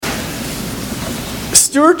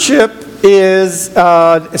Stewardship is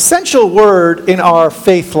an essential word in our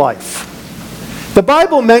faith life. The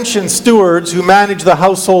Bible mentions stewards who manage the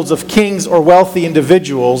households of kings or wealthy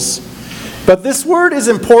individuals, but this word is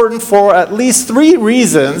important for at least three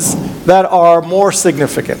reasons that are more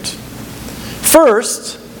significant.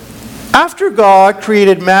 First, after God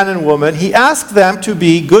created man and woman, he asked them to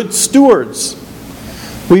be good stewards.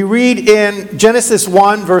 We read in Genesis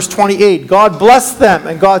 1, verse 28, God blessed them,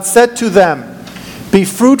 and God said to them, be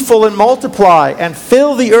fruitful and multiply, and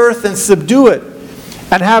fill the earth and subdue it,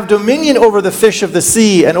 and have dominion over the fish of the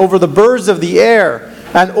sea, and over the birds of the air,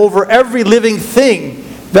 and over every living thing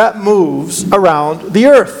that moves around the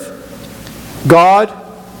earth. God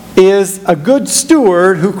is a good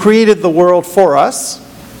steward who created the world for us,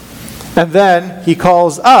 and then he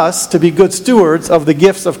calls us to be good stewards of the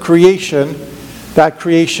gifts of creation, that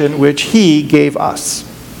creation which he gave us.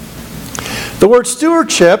 The word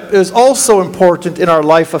stewardship is also important in our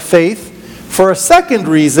life of faith for a second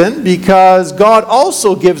reason, because God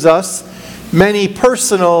also gives us many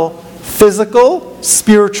personal, physical,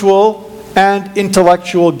 spiritual, and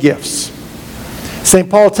intellectual gifts. St.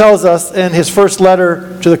 Paul tells us in his first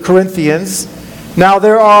letter to the Corinthians, now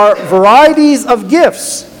there are varieties of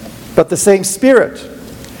gifts, but the same Spirit.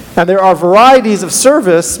 And there are varieties of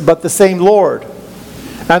service, but the same Lord.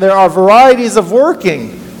 And there are varieties of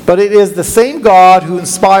working, but it is the same God who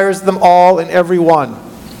inspires them all in every one.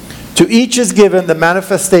 To each is given the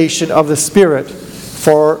manifestation of the Spirit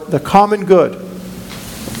for the common good.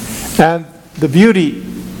 And the beauty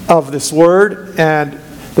of this word and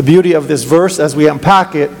the beauty of this verse as we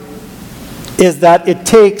unpack it is that it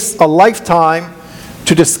takes a lifetime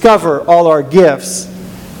to discover all our gifts,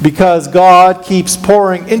 because God keeps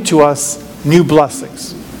pouring into us new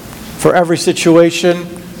blessings for every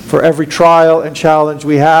situation, for every trial and challenge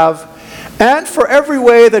we have, and for every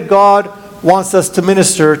way that God wants us to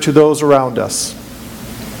minister to those around us.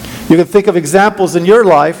 You can think of examples in your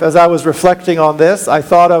life. As I was reflecting on this, I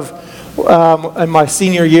thought of in my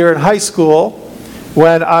senior year in high school,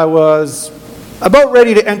 when I was about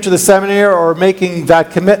ready to enter the seminary or making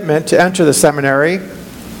that commitment to enter the seminary.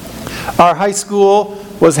 Our high school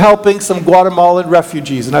was helping some Guatemalan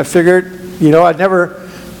refugees, and I figured, I'd never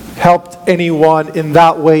helped anyone in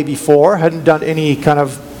that way before, hadn't done any kind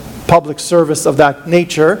of public service of that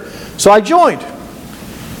nature, so I joined.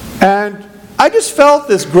 And I just felt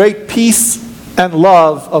this great peace and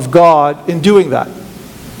love of God in doing that.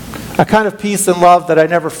 A kind of peace and love that I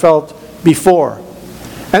never felt before.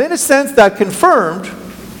 And in a sense, that confirmed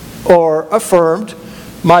or affirmed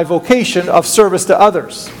my vocation of service to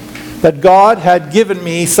others. That God had given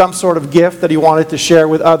me some sort of gift that he wanted to share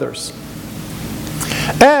with others.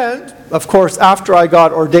 And, of course, after I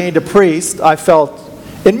got ordained a priest, I felt,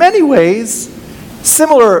 in many ways,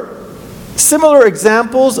 similar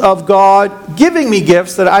examples of God giving me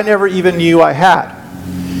gifts that I never even knew I had.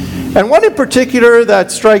 And one in particular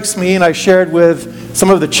that strikes me, and I shared with some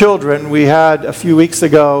of the children, we had a few weeks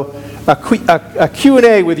ago a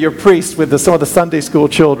Q&A with your priest, with some of the Sunday school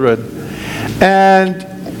children. And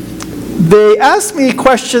they asked me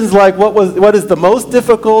questions like, what is the most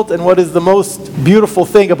difficult and what is the most beautiful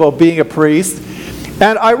thing about being a priest?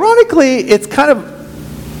 And ironically, it's kind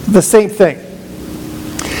of the same thing.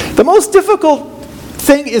 The most difficult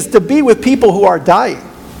thing is to be with people who are dying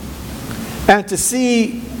and to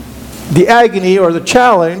see the agony or the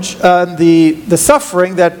challenge and the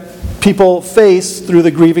suffering that people face through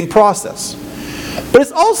the grieving process. But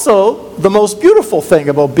it's also the most beautiful thing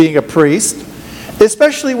about being a priest,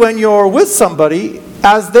 especially when you're with somebody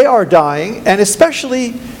as they are dying, and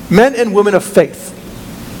especially men and women of faith.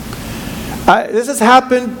 This has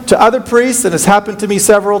happened to other priests, and it's happened to me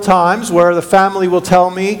several times, where the family will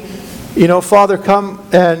tell me, Father, come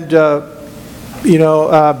and do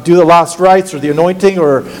the last rites or the anointing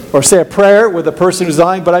or say a prayer with the person who's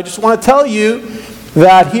dying, but I just want to tell you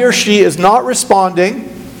that he or she is not responding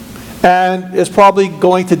and is probably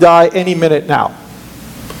going to die any minute now.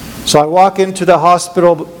 So I walk into the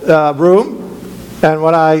hospital room, and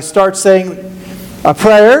when I start saying a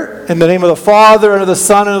prayer in the name of the Father, and of the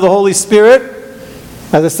Son, and of the Holy Spirit,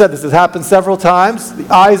 as I said, this has happened several times, the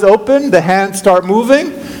eyes open, the hands start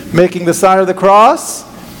moving, making the sign of the cross.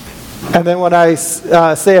 And then when I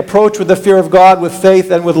say approach with the fear of God, with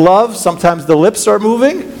faith and with love, sometimes the lips are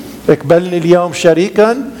moving. Or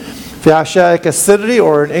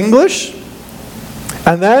in English.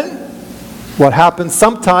 And then what happens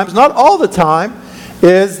sometimes, not all the time,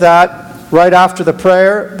 is that right after the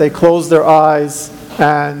prayer, they close their eyes,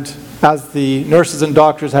 and as the nurses and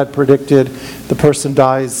doctors had predicted, the person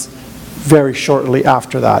dies very shortly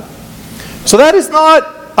after that. So that is not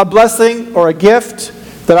a blessing or a gift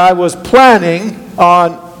that I was planning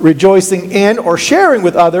on rejoicing in or sharing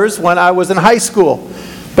with others when I was in high school.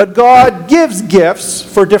 But God gives gifts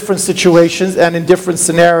for different situations and in different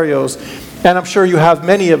scenarios. And I'm sure you have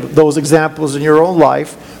many of those examples in your own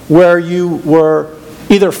life where you were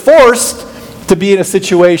either forced to be in a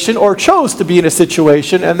situation or chose to be in a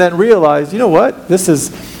situation and then realized, you know what, this is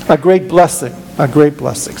a great blessing, a great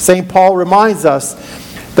blessing. St. Paul reminds us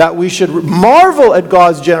that we should marvel at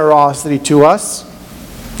God's generosity to us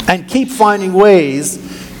and keep finding ways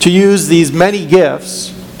to use these many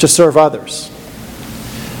gifts to serve others.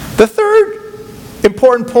 The third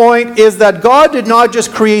important point is that God did not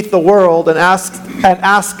just create the world and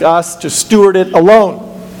ask us to steward it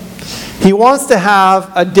alone. He wants to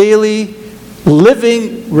have a daily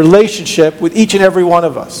living relationship with each and every one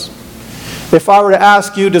of us. If I were to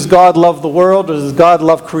ask you, does God love the world, or does God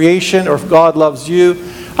love creation, or if God loves you,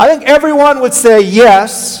 I think everyone would say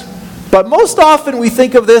yes, but most often we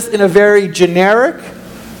think of this in a very generic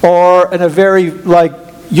or in a very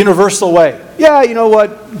universal way. Yeah, you know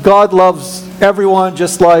what, God loves everyone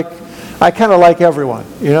just like I kind of like everyone,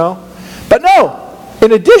 you know? But no,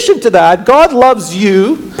 in addition to that, God loves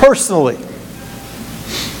you personally.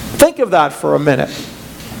 Think of that for a minute.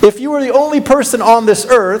 If you were the only person on this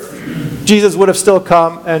earth, Jesus would have still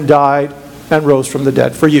come and died and rose from the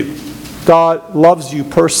dead for you. God loves you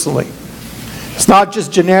personally. It's not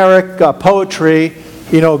just generic poetry,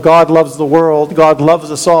 you know, God loves the world, God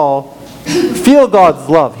loves us all. Feel God's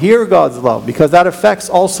love, hear God's love, because that affects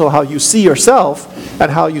also how you see yourself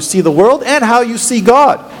and how you see the world and how you see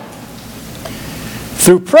God.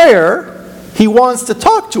 Through prayer, He wants to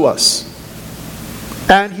talk to us.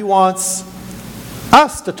 And He wants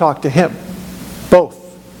us to talk to Him. Both.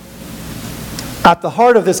 At the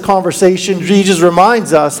heart of this conversation, Jesus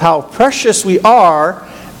reminds us how precious we are,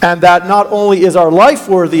 and that not only is our life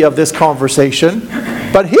worthy of this conversation,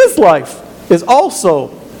 but His life is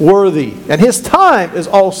also worthy, and His time is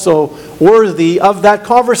also worthy of that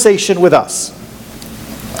conversation with us.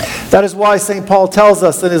 That is why St. Paul tells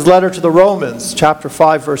us in his letter to the Romans, chapter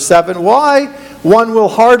 5, verse 7, why one will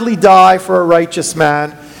hardly die for a righteous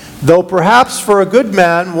man, though perhaps for a good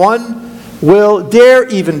man one will dare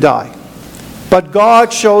even die. But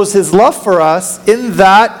God shows His love for us in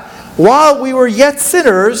that while we were yet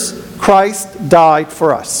sinners, Christ died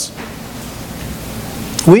for us.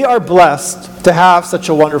 We are blessed to have such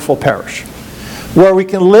a wonderful parish where we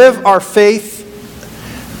can live our faith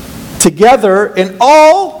together in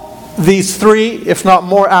all these three, if not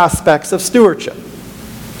more, aspects of stewardship.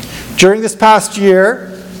 During this past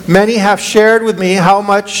year, many have shared with me how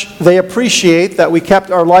much they appreciate that we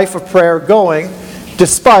kept our life of prayer going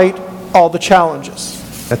despite all the challenges.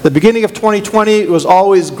 At the beginning of 2020, it was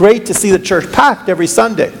always great to see the church packed every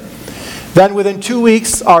Sunday. Then within 2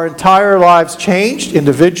 weeks, our entire lives changed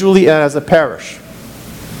individually and as a parish.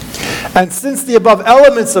 And since the above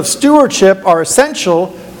elements of stewardship are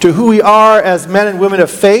essential to who we are as men and women of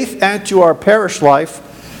faith and to our parish life,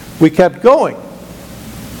 we kept going.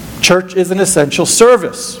 Church is an essential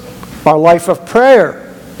service. Our life of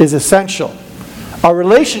prayer is essential. Our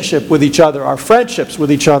relationship with each other, our friendships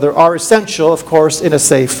with each other are essential, of course, in a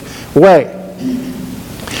safe way.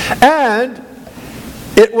 And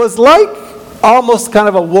it was like almost kind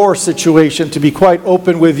of a war situation, to be quite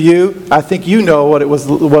open with you. I think you know what it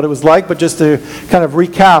was like, but just to kind of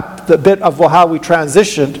recap the bit of how we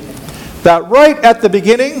transitioned, that right at the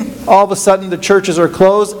beginning, all of a sudden the churches are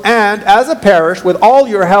closed, and as a parish, with all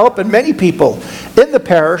your help and many people in the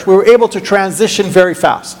parish, we were able to transition very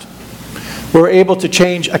fast. We were able to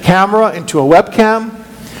change a camera into a webcam.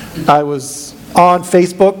 I was on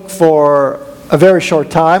Facebook for a very short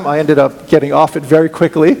time. I ended up getting off it very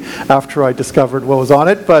quickly after I discovered what was on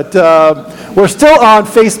it. But we're still on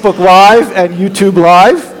Facebook Live and YouTube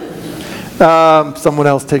Live. Someone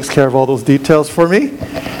else takes care of all those details for me.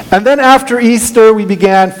 And then after Easter, we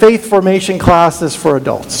began faith formation classes for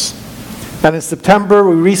adults. And in September,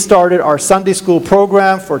 we restarted our Sunday school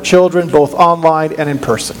program for children, both online and in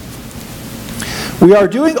person. We are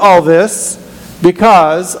doing all this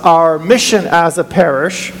because our mission as a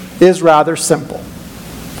parish is rather simple.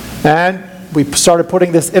 And we started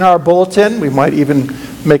putting this in our bulletin. We might even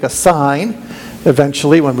make a sign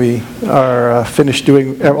eventually when we are finished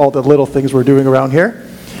doing all the little things we're doing around here.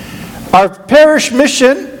 Our parish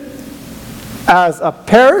mission as a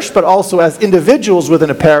parish, but also as individuals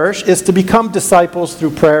within a parish, is to become disciples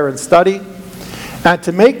through prayer and study, and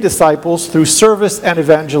to make disciples through service and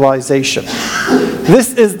evangelization.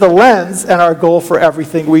 This is the lens and our goal for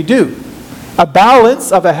everything we do. A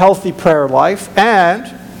balance of a healthy prayer life and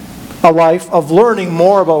a life of learning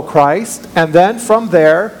more about Christ, and then from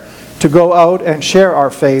there to go out and share our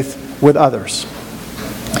faith with others.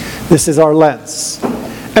 This is our lens.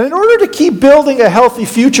 And in order to keep building a healthy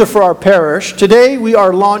future for our parish, today we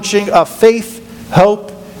are launching a faith,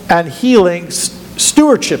 hope, and healing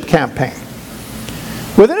stewardship campaign.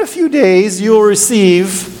 Within a few days, you will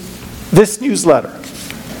receive this newsletter.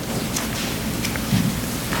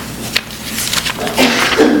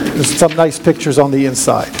 There's some nice pictures on the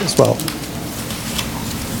inside as well.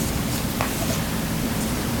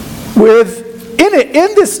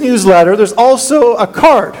 In this newsletter, there's also a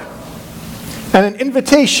card and an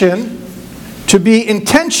invitation to be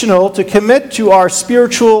intentional to commit to our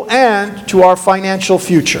spiritual and to our financial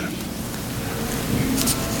future.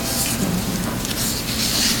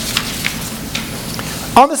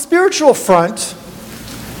 On the spiritual front,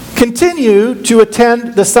 continue to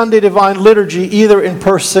attend the Sunday Divine Liturgy either in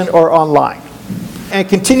person or online. And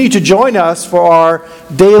continue to join us for our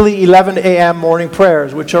daily 11 a.m. morning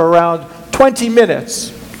prayers, which are around 20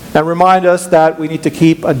 minutes. And remind us that we need to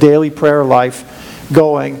keep a daily prayer life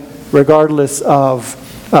going regardless of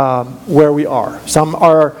where we are. Some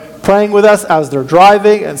are praying with us as they're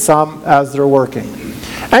driving and some as they're working.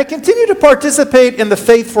 And continue to participate in the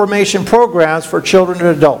faith formation programs for children and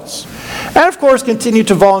adults. And of course, continue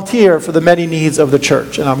to volunteer for the many needs of the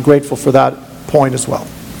church. And I'm grateful for that point as well.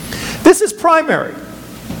 This is primary.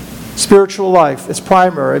 Spiritual life is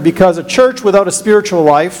primary because a church without a spiritual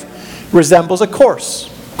life resembles a corpse.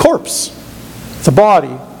 It's a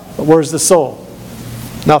body, but where's the soul?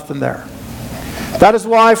 Nothing there. That is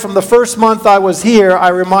why from the first month I was here, I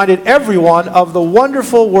reminded everyone of the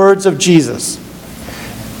wonderful words of Jesus,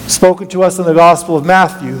 spoken to us in the Gospel of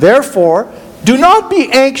Matthew. Therefore, do not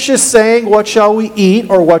be anxious, saying, what shall we eat,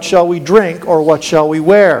 or what shall we drink, or what shall we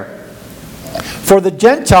wear? For the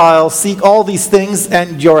Gentiles seek all these things,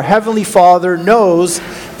 and your heavenly Father knows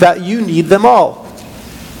that you need them all.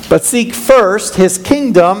 But seek first his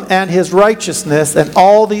kingdom and his righteousness, and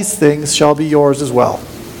all these things shall be yours as well.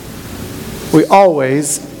 We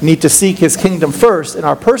always need to seek his kingdom first in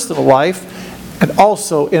our personal life and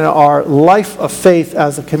also in our life of faith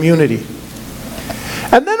as a community.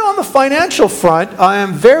 And then on the financial front, I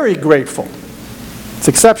am very grateful. It's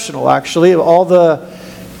exceptional, actually, of all the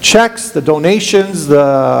checks, the donations,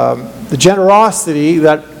 the generosity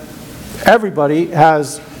that everybody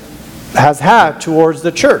has had towards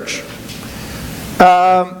the church.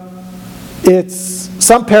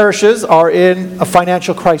 Some parishes are in a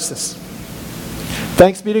financial crisis.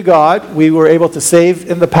 Thanks be to God, we were able to save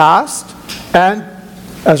in the past, and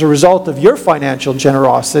as a result of your financial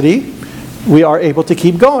generosity, we are able to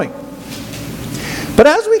keep going. But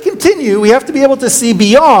as we continue, we have to be able to see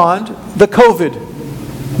beyond the COVID,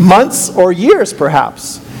 months or years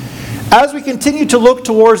perhaps. As we continue to look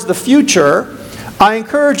towards the future, I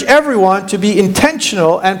encourage everyone to be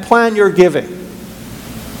intentional and plan your giving.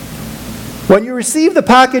 When you receive the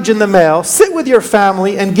package in the mail, sit with your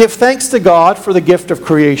family and give thanks to God for the gift of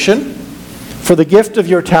creation, for the gift of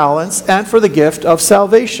your talents, and for the gift of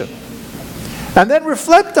salvation. And then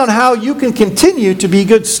reflect on how you can continue to be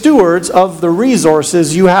good stewards of the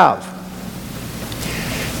resources you have.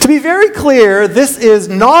 To be very clear, this is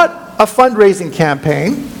not a fundraising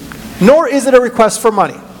campaign, nor is it a request for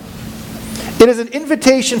money. It is an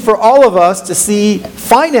invitation for all of us to see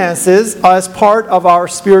finances as part of our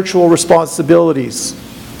spiritual responsibilities.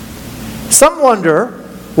 Some wonder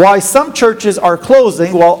why some churches are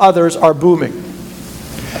closing while others are booming.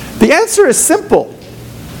 The answer is simple.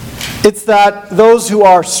 It's that those who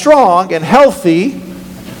are strong and healthy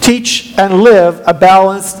teach and live a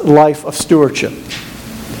balanced life of stewardship.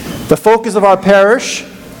 The focus of our parish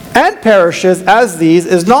and parishes as these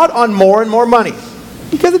is not on more and more money.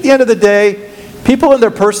 Because at the end of the day, people in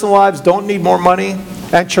their personal lives don't need more money,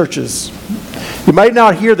 and churches. You might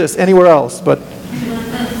not hear this anywhere else, but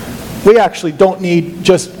we actually don't need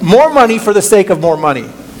just more money for the sake of more money.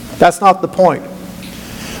 That's not the point.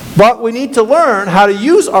 But we need to learn how to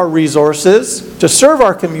use our resources to serve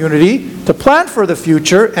our community, to plan for the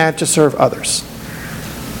future, and to serve others.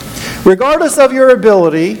 Regardless of your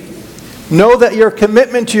ability, know that your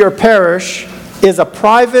commitment to your parish is a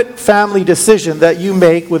private family decision that you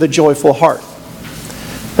make with a joyful heart.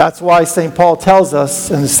 That's why St. Paul tells us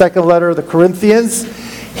in the second letter of the Corinthians,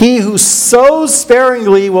 he who sows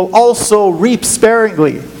sparingly will also reap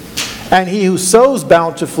sparingly, and he who sows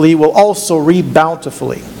bountifully will also reap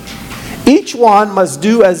bountifully. Each one must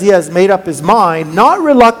do as he has made up his mind, not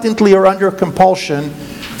reluctantly or under compulsion,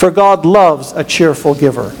 for God loves a cheerful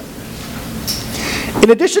giver. In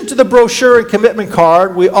addition to the brochure and commitment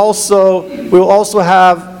card, we also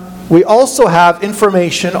have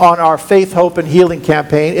information on our Faith, Hope, and Healing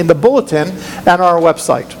campaign in the bulletin and our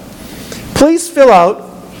website. Please fill out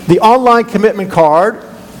the online commitment card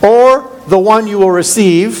or the one you will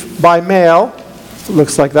receive by mail. It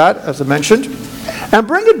looks like that, as I mentioned. And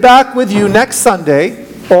bring it back with you next Sunday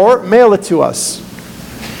or mail it to us.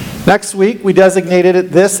 Next week, we've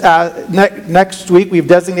designated it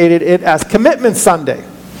as Commitment Sunday.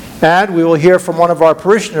 And we will hear from one of our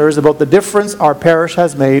parishioners about the difference our parish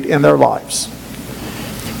has made in their lives.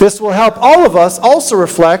 This will help all of us also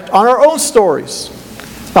reflect on our own stories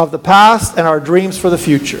of the past and our dreams for the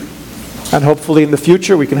future. And hopefully in the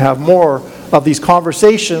future we can have more of these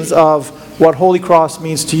conversations of what Holy Cross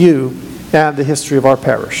means to you and the history of our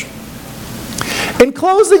parish. In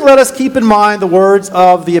closing, let us keep in mind the words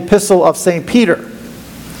of the Epistle of St. Peter.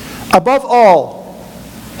 Above all,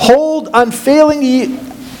 hold unfailingly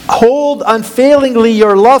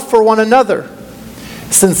your love for one another,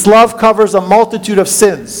 since love covers a multitude of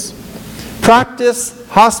sins. Practice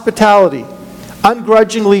hospitality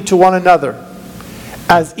ungrudgingly to one another.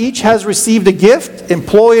 As each has received a gift,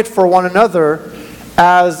 employ it for one another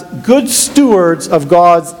as good stewards of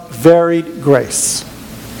God's varied grace.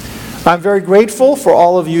 I'm very grateful for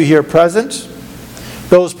all of you here present,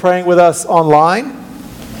 those praying with us online,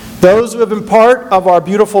 those who have been part of our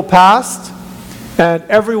beautiful past, and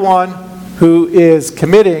everyone who is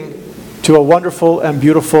committing to a wonderful and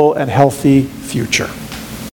beautiful and healthy future.